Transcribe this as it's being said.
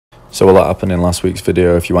So a lot happened in last week's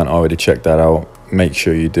video. If you haven't already checked that out, make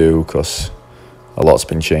sure you do, because a lot's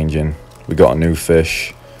been changing. We got a new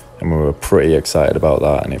fish and we were pretty excited about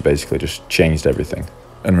that, and it basically just changed everything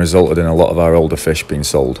and resulted in a lot of our older fish being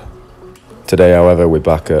sold. Today, however, we're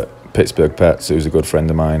back at Pittsburgh Pets, who's a good friend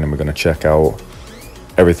of mine, and we're going to check out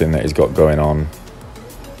everything that he's got going on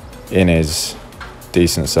in his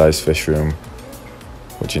decent sized fish room,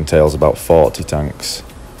 which entails about 40 tanks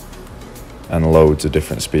and loads of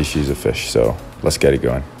different species of fish. So let's get it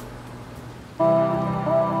going.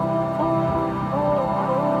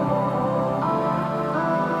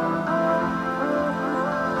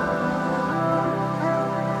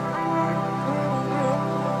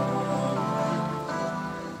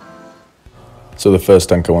 So the first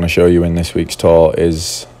tank I want to show you in this week's tour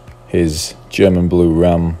is his German Blue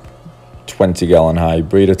Ram 20-gallon high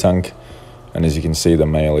breeder tank, and as you can see, the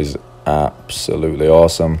male is absolutely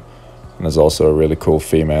awesome. And there's also a really cool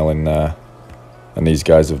female in there, and these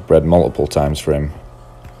guys have bred multiple times for him,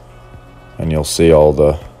 and you'll see all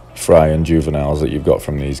the fry and juveniles that you've got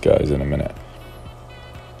from these guys in a minute.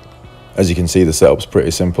 As you can see, the setup's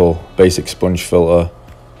pretty simple: basic sponge filter,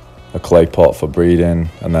 a clay pot for breeding,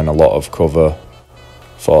 and then a lot of cover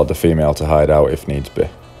for the female to hide out if needs be,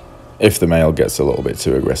 if the male gets a little bit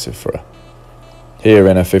too aggressive for her. Here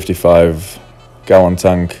in a 55-gallon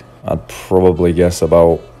tank, I'd probably guess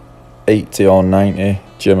about 80 or 90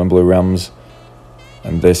 German Blue Rams,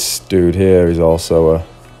 and this dude here is also a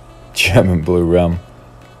German Blue Ram,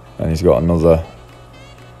 and he's got another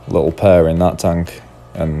little pair in that tank,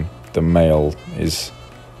 and the male is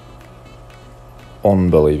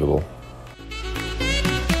unbelievable.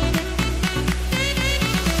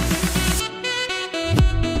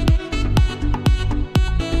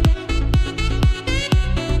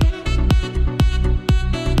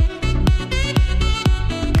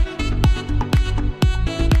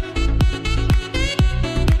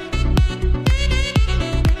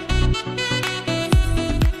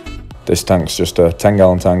 This tank's just a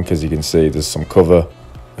 10-gallon tank. As you can see, there's some cover,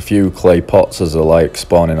 a few clay pots as I like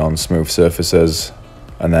spawning on smooth surfaces,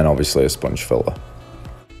 and then obviously a sponge filter.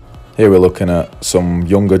 Here we're looking at some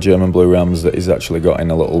younger German Blue Rams that he's actually got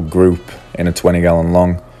in a little group in a 20-gallon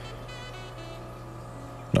long.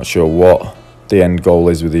 Not sure what the end goal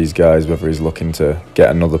is with these guys, whether he's looking to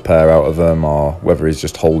get another pair out of them or whether he's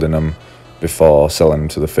just holding them before selling them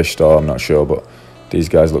to the fish store. I'm not sure, but these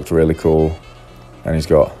guys looked really cool. And he's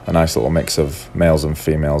got a nice little mix of males and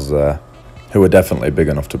females there, who are definitely big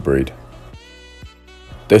enough to breed.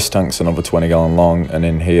 This tank's another 20-gallon long, and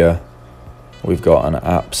in here we've got an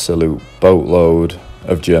absolute boatload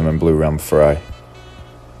of German Blue Ram fry,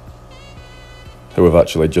 who have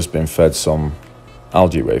actually just been fed some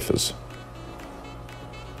algae wafers.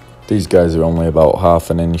 These guys are only about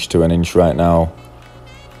 ½ an inch to an inch right now,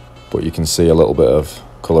 but you can see a little bit of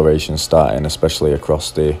coloration starting, especially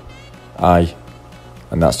across the eye.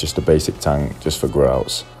 And that's just a basic tank, just for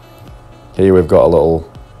grow-outs. Here we've got a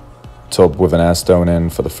little tub with an air stone in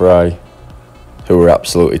for the fry, who are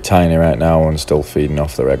absolutely tiny right now and still feeding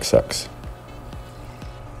off their egg sacs.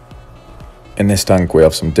 In this tank we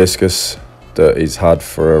have some discus that he's had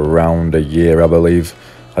for around a year, I believe.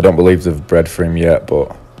 I don't believe they've bred for him yet,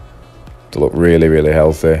 but they look really, really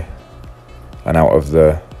healthy. And out of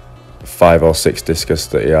the 5 or 6 discus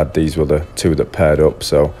that he had, these were the 2 that paired up,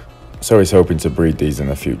 so he's hoping to breed these in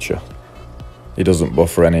the future. He doesn't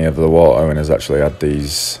buffer any of the water and has actually had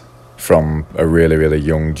these from a really, really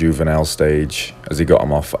young juvenile stage as he got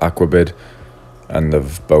them off aqua, and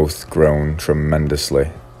they've both grown tremendously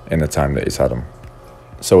in the time that he's had them.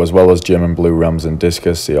 So as well as German Blue Rams and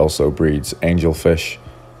discus, he also breeds angelfish,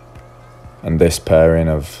 and this pairing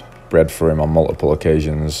have bred for him on multiple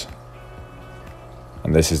occasions.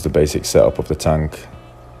 And this is the basic setup of the tank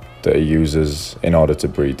that he uses in order to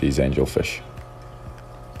breed these angelfish.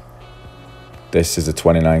 This is a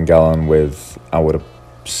 29-gallon with, I would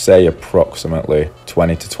say, approximately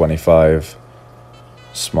 20 to 25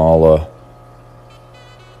 smaller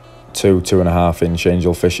 2.5 inch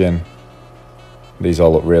angelfish in. These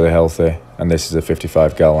all look really healthy, and this is a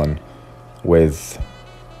 55-gallon with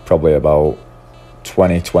probably about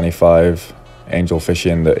 20-25 angelfish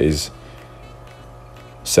in that is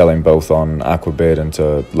selling both on aqua and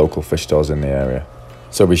to local fish stores in the area.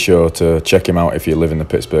 So be sure to check him out if you live in the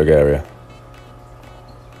Pittsburgh area.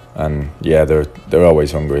 And yeah, they're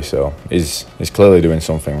always hungry, so he's clearly doing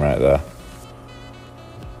something right there.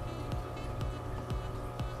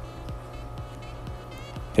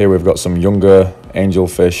 Here we've got some younger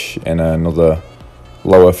angelfish in another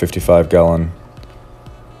lower 55-gallon.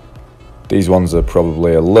 These ones are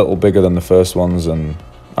probably a little bigger than the first ones, and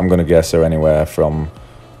I'm going to guess are anywhere from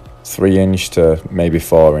 3" to maybe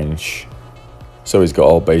 4". So he's got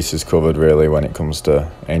all bases covered really when it comes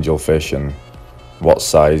to angelfish and what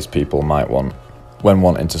size people might want when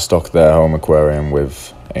wanting to stock their home aquarium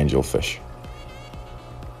with angelfish.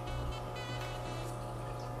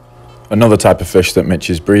 Another type of fish that Mitch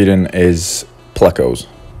is breeding is plecos.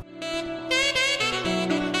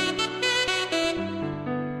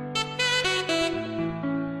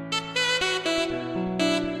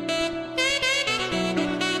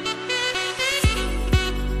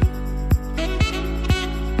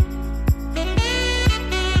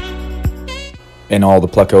 In all the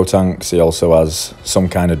pleco tanks, he also has some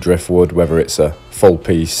kind of driftwood, whether it's a full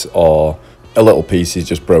piece or a little piece he's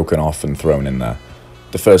just broken off and thrown in there.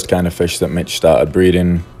 The first kind of fish that Mitch started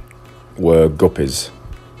breeding were guppies,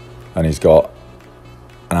 and he's got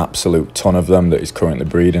an absolute ton of them that he's currently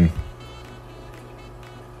breeding.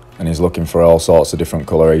 And he's looking for all sorts of different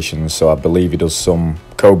colorations, so I believe he does some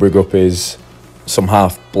cobra guppies, some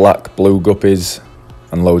half black blue guppies,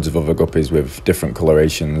 and loads of other guppies with different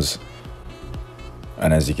colorations.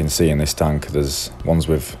 And as you can see in this tank, there's ones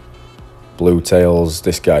with blue tails,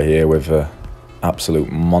 this guy here with a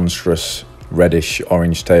absolute monstrous reddish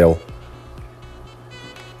orange tail.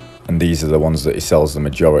 And these are the ones that he sells the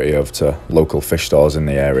majority of to local fish stores in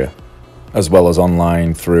the area, as well as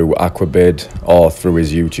online through Aquabid or through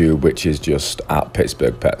his YouTube, which is just at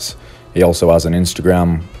Pittsburgh Pets. He also has an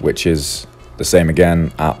Instagram, which is the same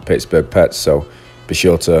again, at Pittsburgh Pets, so be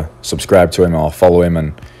sure to subscribe to him or follow him,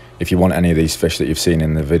 and if you want any of these fish that you've seen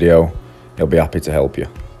in the video, he'll be happy to help you.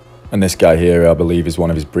 And this guy here, I believe, is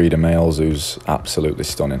one of his breeder males who's absolutely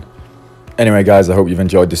stunning. Anyway guys, I hope you've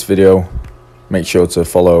enjoyed this video. Make sure to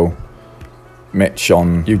follow Mitch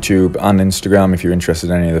on YouTube and Instagram if you're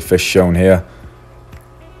interested in any of the fish shown here.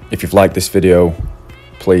 If you've liked this video,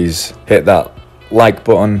 please hit that like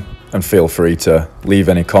button and feel free to leave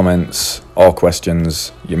any comments or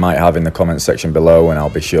questions you might have in the comment section below, and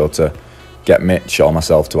I'll be sure to get Mitch or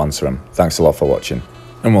myself to answer them. Thanks a lot for watching,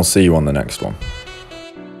 and we'll see you on the next one.